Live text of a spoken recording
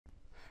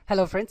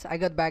Hello friends, I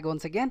got back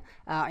once again.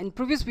 In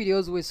previous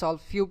videos we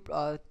solved few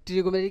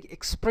trigonometric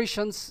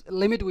expressions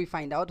limit we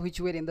find out which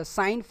were in the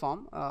sine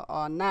form.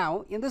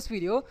 Now in this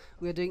video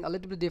we are doing a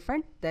little bit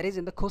different, that is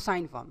in the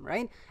cosine form,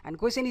 right? And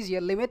question is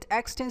here, limit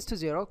x tends to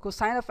 0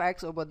 cosine of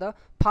x over the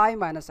pi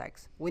minus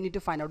x. We need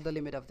to find out the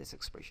limit of this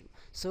expression.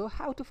 So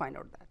how to find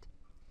out that,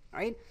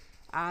 right?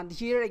 And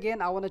here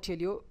again I want to tell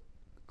you,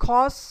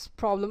 cos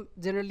problem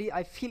generally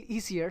I feel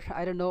easier.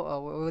 I don't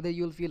know whether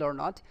you'll feel or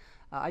not.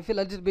 I feel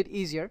a little bit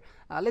easier.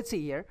 Let's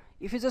see here,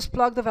 if you just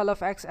plug the value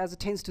of x as it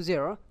tends to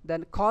 0,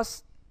 then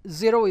cos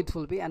 0 it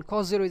will be, and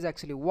cos 0 is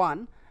actually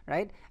 1,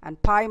 right?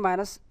 And pi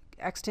minus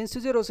x tends to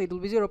 0, so it will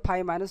be 0,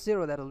 pi minus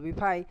 0, that will be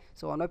pi.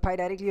 So 1 by pi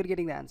directly you're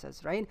getting the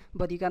answers, right?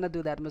 But you cannot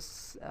do that much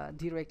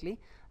directly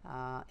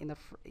in the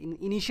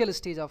initial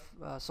stage of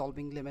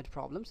solving limit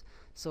problems.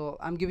 So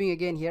I'm giving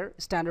again here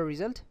standard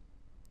result,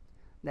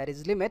 that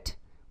is limit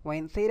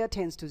when theta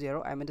tends to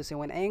 0, I mean to say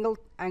when angle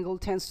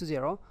tends to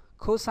 0,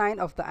 cosine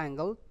of the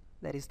angle,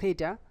 that is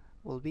theta,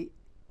 will be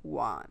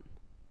 1,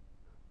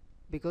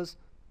 because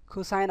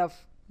cosine of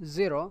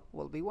 0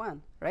 will be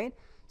 1, right?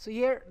 So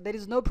here there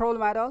is no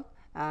problem at all,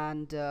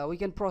 and we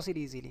can proceed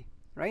easily,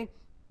 right?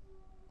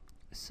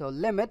 So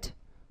limit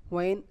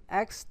when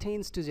x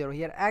tends to 0,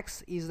 here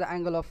x is the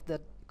angle of the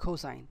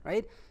cosine,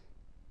 right?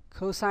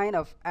 Cosine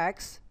of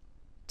x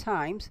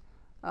times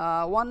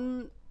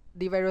 1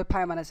 divided by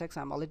pi minus x.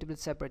 I'm a little bit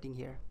separating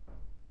here,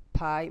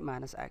 pi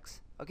minus x.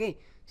 Okay,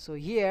 so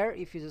here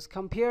if you just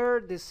compare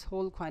this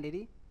whole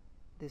quantity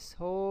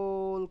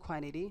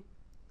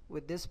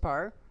with this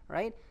part,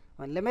 right?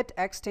 When limit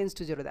x tends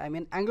to 0, I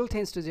mean angle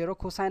tends to 0,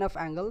 cosine of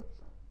angle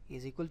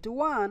is equal to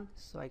 1,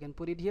 so I can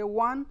put it here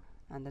 1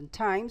 and then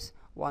times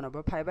 1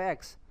 over pi by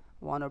x,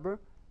 1 over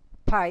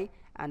pi,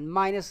 and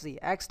minus z.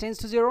 X tends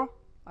to 0,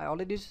 I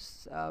already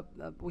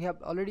we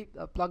have already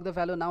plugged the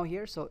value now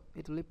here, so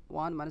it will be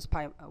 1 minus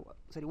pi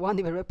 1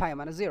 divided by pi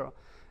minus 0.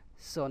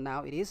 So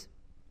now it is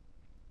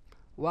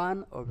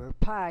 1 over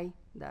pi.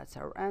 That's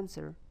our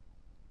answer,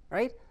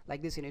 right?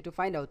 Like this you need to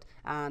find out.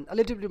 And a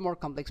little bit more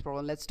complex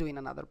problem, let's do in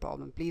another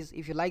problem. Please,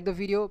 if you like the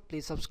video,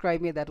 please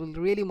subscribe me. That will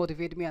really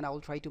motivate me, and I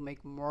will try to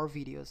make more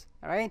videos.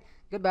 All right,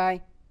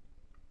 goodbye.